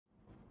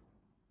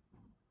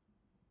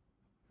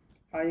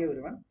Hi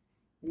everyone.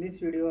 In this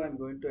video I am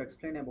going to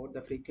explain about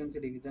the frequency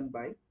division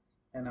by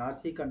an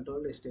RC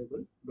controlled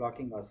stable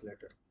blocking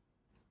oscillator.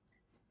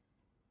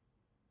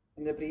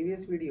 In the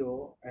previous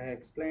video I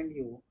explained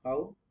you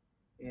how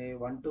a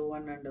 1 to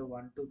 1 and a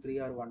 1 to 3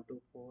 or 1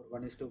 to 4,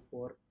 1 is to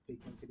 4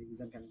 frequency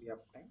division can be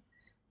obtained.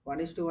 1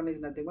 is to 1 is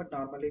nothing but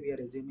normally we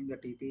are assuming the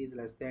TP is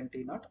less than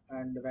T naught,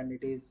 and when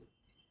it is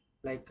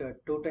like 2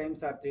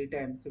 times or 3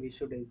 times we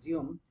should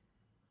assume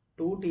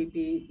 2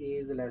 TP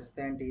is less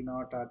than T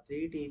naught or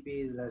 3 TP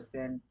is less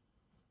than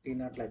T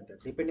naught, like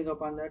that. Depending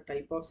upon the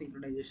type of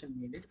synchronization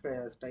we need,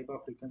 type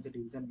of frequency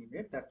division we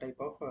need, that type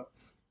of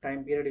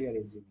time period we are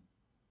assuming.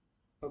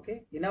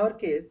 Okay. In our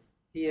case,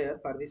 here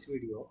for this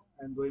video,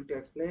 I am going to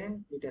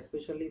explain it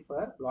especially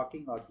for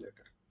blocking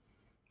oscillator.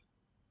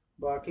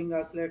 Blocking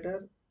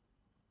oscillator,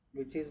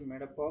 which is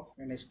made up of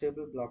an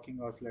stable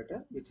blocking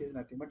oscillator, which is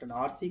nothing but an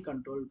RC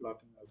controlled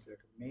blocking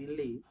oscillator.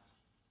 Mainly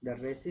the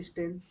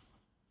resistance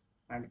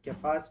and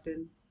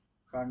capacitance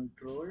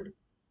controlled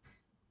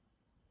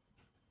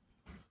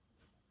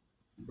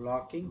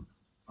blocking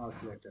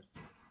oscillator.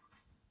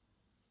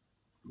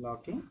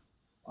 Blocking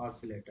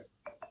oscillator.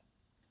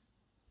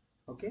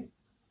 Okay.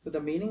 So the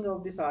meaning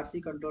of this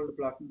RC controlled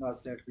blocking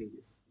oscillator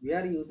is we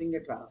are using a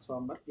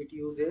transformer. It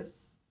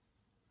uses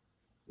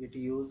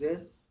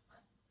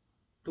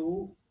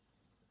two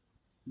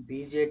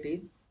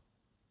BJTs,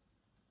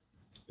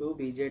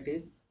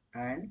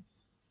 and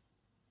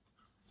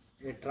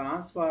a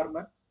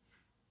transformer.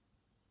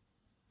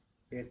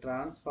 A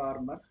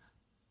transformer.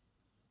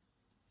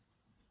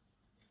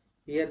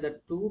 Here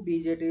the two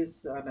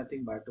BJTs are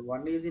nothing but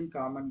one is in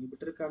common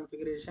emitter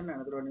configuration,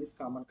 another one is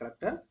common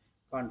collector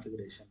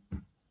configuration.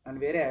 And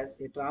whereas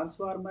a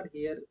transformer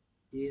here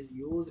is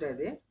used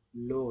as a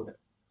load.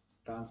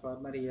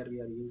 Transformer here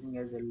we are using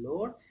as a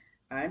load,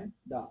 and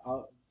the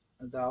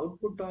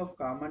output of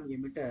common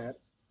emitter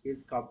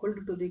is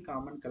coupled to the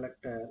common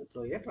collector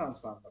through a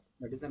transformer.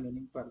 That is the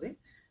meaning for the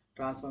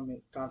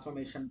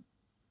transformation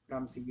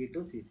from CE to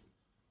CC.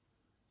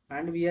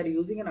 And we are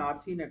using an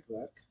RC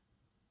network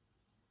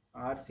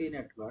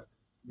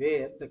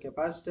where the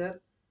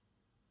capacitor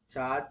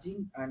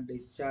charging and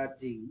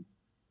discharging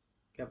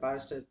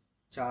capacitor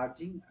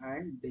charging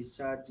and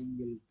discharging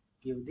will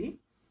give the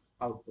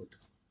output,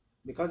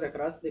 because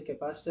across the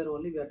capacitor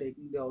only we are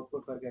taking the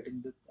output for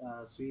getting the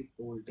sweep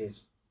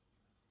voltage.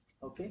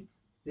 Okay,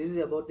 this is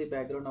about the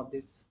background of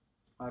this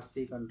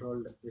RC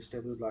controlled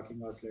stable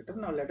blocking oscillator.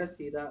 Now let us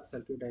see the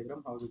circuit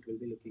diagram, how it will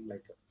be looking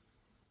like.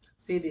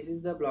 See, this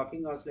is the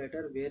blocking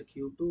oscillator where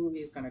Q2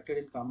 is connected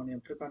in common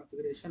emitter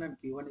configuration and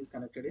Q1 is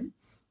connected in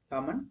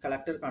common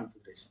collector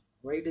configuration.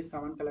 Why it is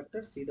common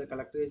collector? See, the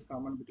collector is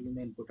common between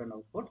the input and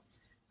output.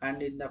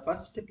 And in the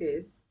first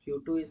case,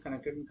 Q2 is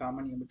connected in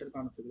common emitter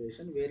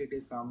configuration where it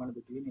is common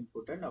between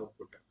input and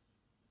output.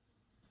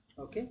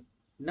 Okay.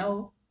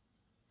 Now,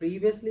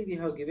 previously we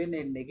have given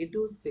a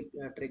negative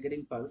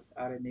triggering pulse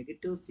or a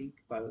negative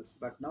sync pulse,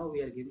 but now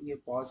we are giving a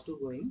positive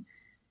going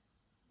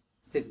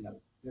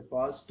signal. A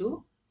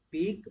positive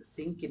peak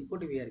sync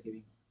input we are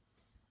giving.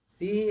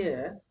 See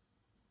here,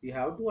 we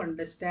have to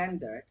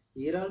understand that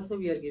here also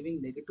we are giving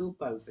negative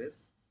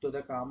pulses to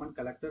the common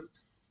collector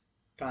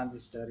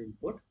transistor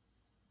input,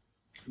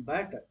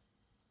 but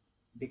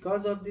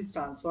because of this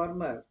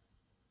transformer,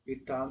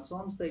 it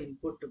transforms the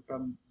input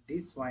from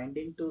this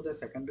winding to the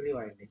secondary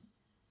winding,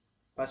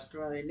 first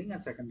winding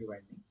and secondary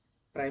winding,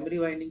 primary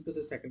winding to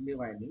the secondary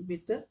winding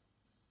with a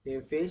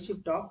phase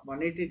shift of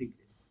 180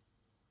 degrees.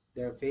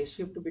 The phase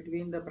shift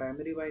between the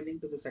primary winding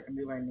to the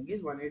secondary winding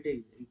is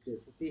 180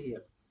 degrees. See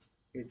here,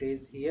 it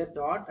is here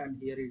dot and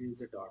here it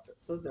is a dot.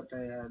 So that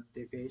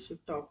the phase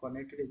shift of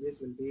 180 degrees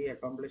will be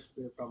accomplished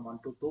from 1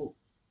 to 2.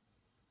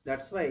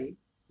 That's why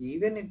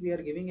even if we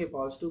are giving a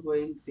positive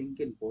going sync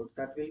input,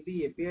 that will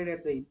be appeared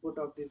at the input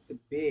of this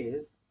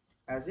base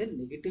as a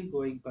negative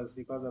going pulse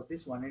because of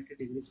this 180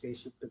 degrees phase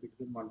shift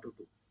between 1 to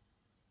 2.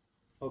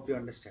 Hope you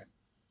understand.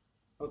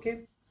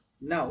 Okay.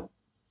 Now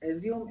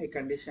assume a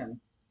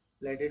condition.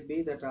 Let it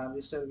be the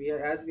transistor.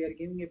 As we are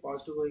giving a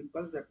positive going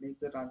pulse, that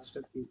makes the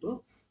transistor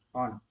Q2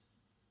 on.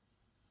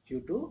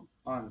 Q2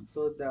 on.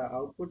 So the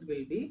output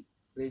will be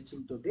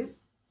reaching to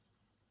this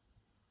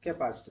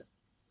capacitor.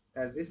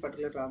 As this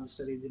particular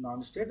transistor is in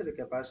on state, the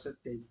capacitor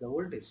takes the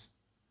voltage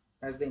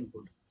as the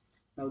input.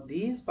 Now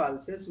these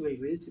pulses will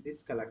reach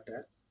this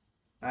collector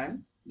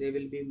and they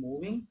will be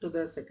moving to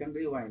the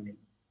secondary winding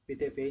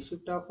with a phase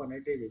shift of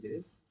 180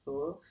 degrees.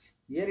 So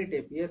here it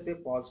appears a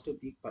positive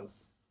peak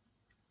pulse.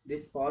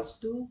 This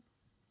positive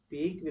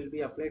peak will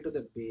be applied to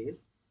the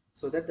base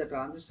so that the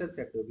transistor is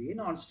said to be in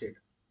on state.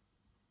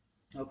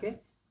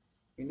 Okay,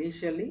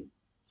 initially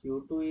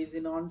Q2 is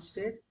in on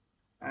state,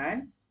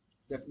 and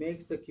that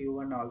makes the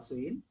Q1 also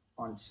in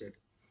on state.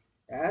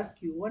 As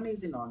Q1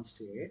 is in on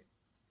state,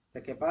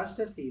 the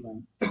capacitor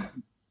C1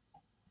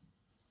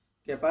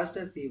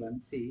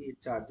 see,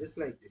 it charges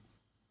like this.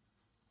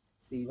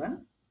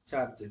 C1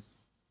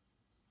 charges.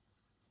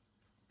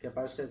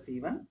 Capacitor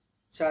C1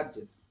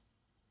 charges.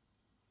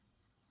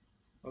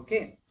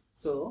 Okay,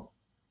 so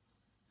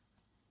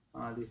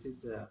this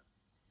is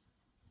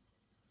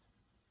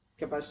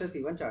capacitor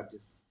C1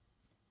 charges.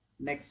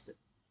 Next,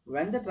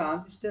 when the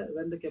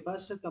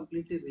capacitor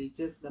completely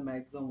reaches the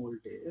maximum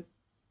voltage,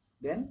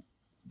 then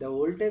the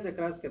voltage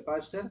across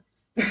capacitor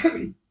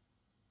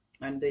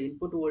and the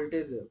input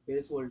voltage,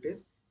 base voltage,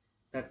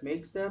 that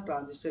makes the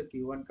transistor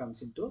Q1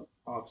 comes into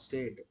off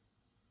state.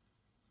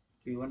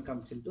 Q1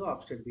 comes into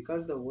off state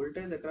because the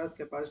voltage across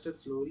capacitor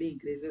slowly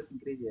increases,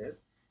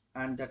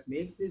 and that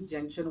makes this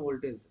junction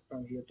voltage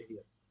from here to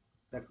here.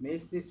 That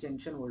makes this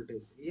junction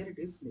voltage. Here it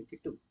is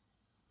negative.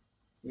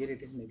 Here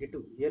it is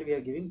negative. Here we are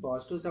giving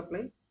positive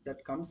supply,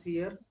 that comes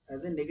here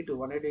as a negative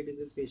 180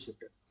 degrees phase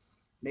shift.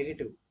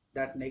 Negative.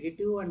 That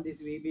negative and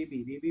this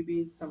VBB.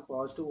 VBB is some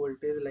positive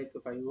voltage like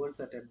 5 volts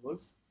or 10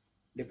 volts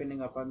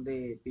depending upon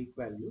the peak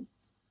value.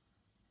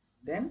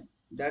 Then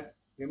that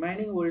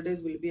remaining voltage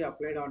will be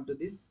applied onto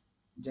this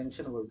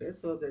junction voltage.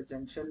 So the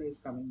junction is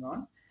coming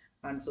on,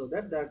 and so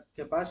that the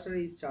capacitor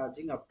is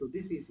charging up to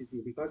this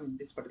VCC, because in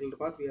this particular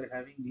path we are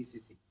having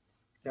VCC.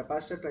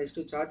 Capacitor tries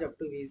to charge up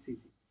to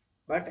VCC,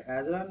 but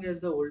as long as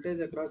the voltage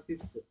across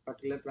this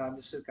particular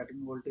transistor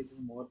cutting voltage is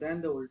more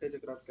than the voltage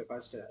across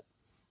capacitor,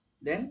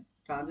 then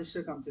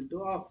transistor comes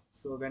into off.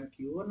 So when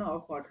Q1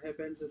 off, what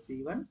happens is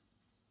C1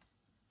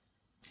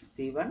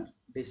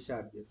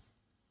 discharges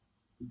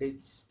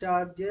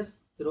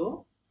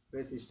through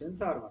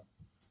resistance R1.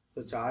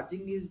 So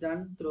charging is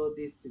done through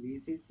this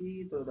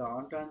VCC, through the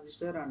on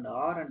transistor and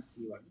R and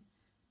C1,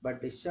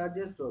 but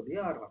discharges through the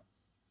R1.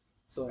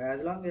 So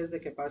as long as the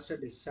capacitor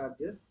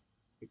discharges,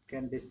 it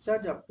can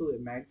discharge up to a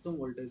maximum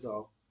voltage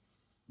of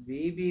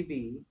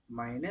VBB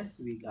minus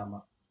V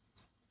gamma.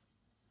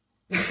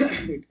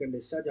 It can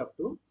discharge up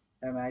to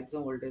a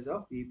maximum voltage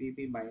of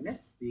VBB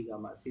minus V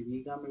gamma. See,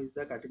 V gamma is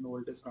the cutting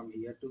voltage from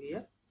here to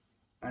here,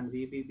 and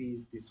VBB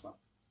is this one.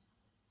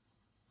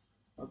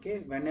 Okay,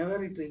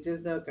 whenever it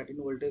reaches the cutting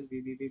voltage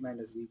VBB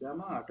minus V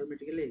gamma,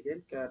 automatically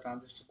again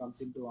transistor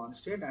comes into on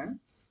state and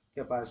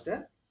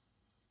capacitor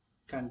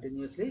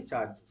continuously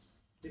charges.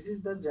 This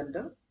is the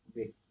general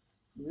way.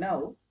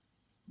 Now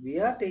we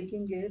are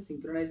taking a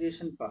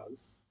synchronization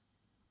pulse,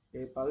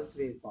 a pulse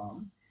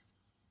waveform,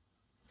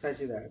 such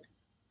that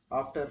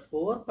after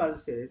 4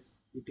 pulses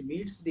it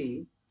meets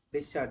the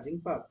discharging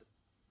path.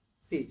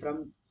 See,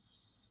 from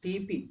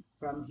TP,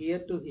 from here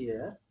to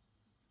here,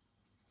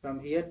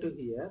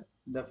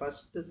 the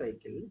first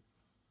cycle,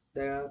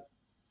 the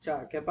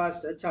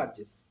capacitor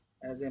charges.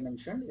 As I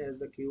mentioned, as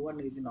the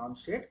Q1 is in on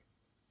state,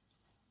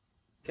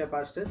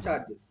 capacitor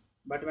charges.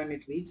 But when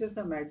it reaches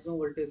the maximum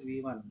voltage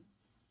V1,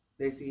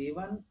 this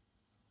V1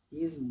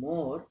 is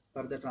more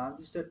for the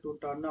transistor to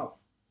turn off,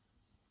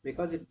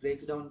 because it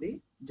breaks down the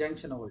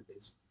junction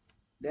voltage.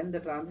 Then the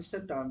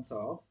transistor turns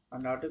off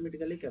and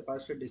automatically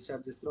capacitor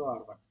discharges through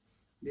R1.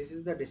 This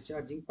is the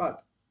discharging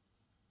path.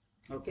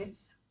 Okay.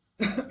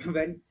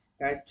 When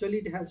actually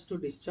it has to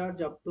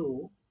discharge up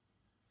to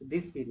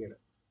this period.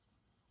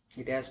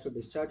 It has to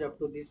discharge up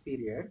to this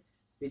period,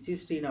 which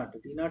is T0.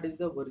 T0 is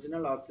the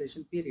original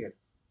oscillation period.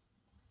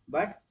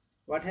 But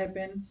what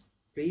happens?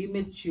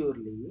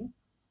 Prematurely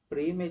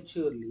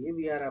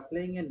we are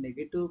applying a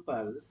negative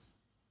pulse.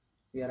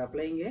 We are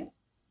applying a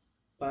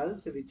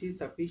pulse which is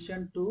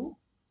sufficient to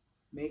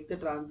make the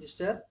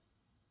transistor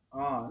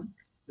on.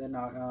 Then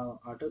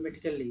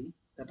automatically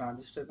the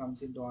transistor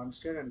comes into on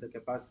state and the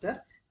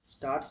capacitor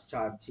starts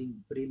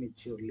charging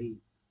prematurely.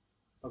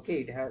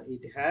 Okay, it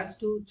has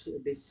to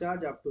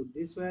discharge up to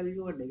this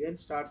value and again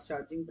starts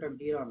charging from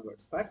here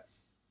onwards. But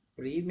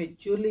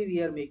prematurely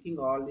we are making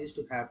all this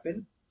to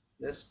happen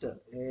just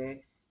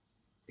a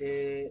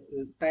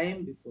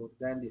time before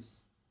than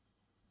this.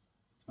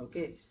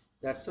 Okay,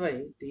 that's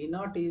why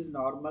T0 is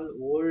normal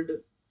old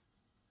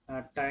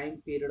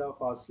time period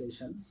of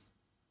oscillations,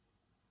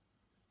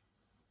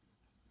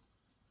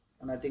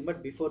 nothing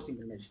but before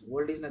synchronization.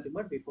 Old is nothing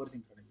but before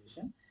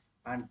synchronization,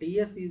 and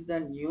TS is the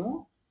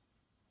new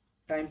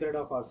time period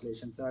of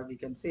oscillations, or we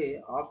can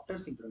say after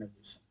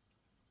synchronization.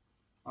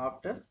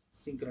 After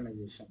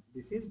synchronization,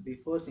 this is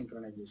before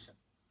synchronization.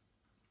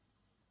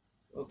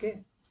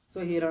 Okay,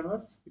 so here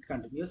onwards it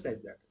continues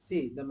like that.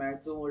 See, the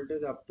maximum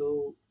voltage up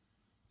to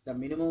the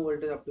minimum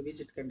voltage up to which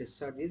it can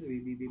discharge is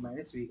VBB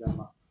minus V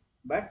gamma,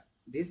 but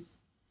this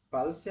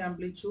pulse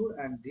amplitude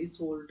and this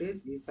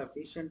voltage is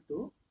sufficient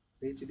to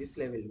reach this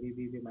level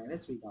VBB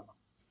minus V gamma,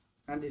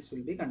 and this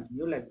will be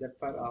continue like that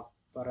for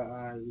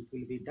it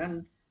will be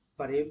done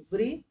for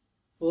every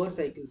 4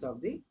 cycles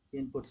of the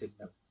input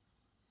signal.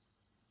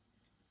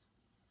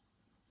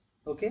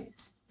 Okay.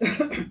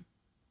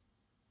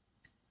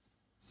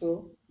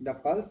 So the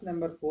pulse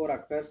number 4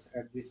 occurs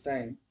at this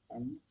time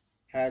and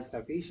has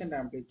sufficient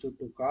amplitude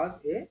to cause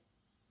a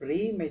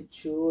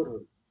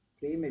premature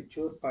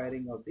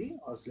firing of the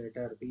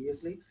oscillator.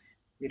 Previously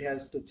it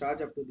has to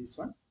charge up to this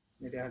one,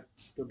 it has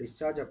to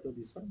discharge up to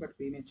this one, but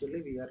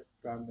prematurely we are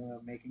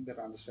making the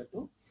transistor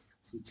to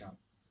switch on.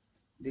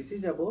 This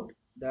is about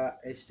the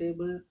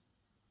Astable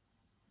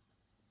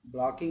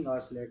blocking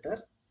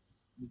oscillator,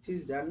 which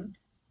is done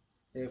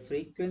a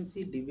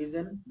frequency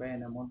division by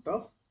an amount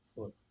of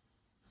 4.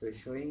 So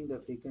showing the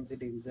frequency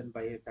division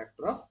by a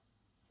factor of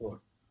 4.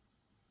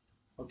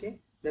 Okay,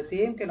 the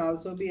same can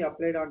also be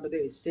applied onto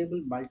the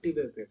stable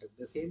multivibrator.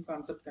 The same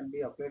concept can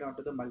be applied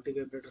onto the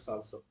multivibrators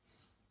also.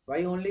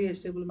 Why only a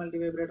stable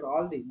multivibrator?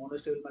 All the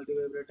monostable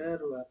multivibrator,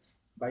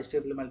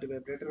 bistable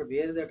multivibrator,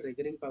 where the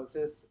triggering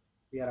pulses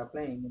we are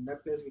applying, in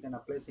that place we can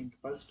apply sync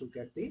pulse to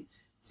get the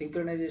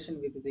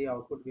synchronization with the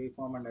output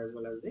waveform and as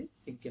well as the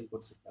sync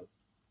input signal.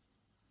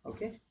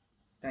 Okay,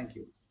 thank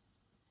you.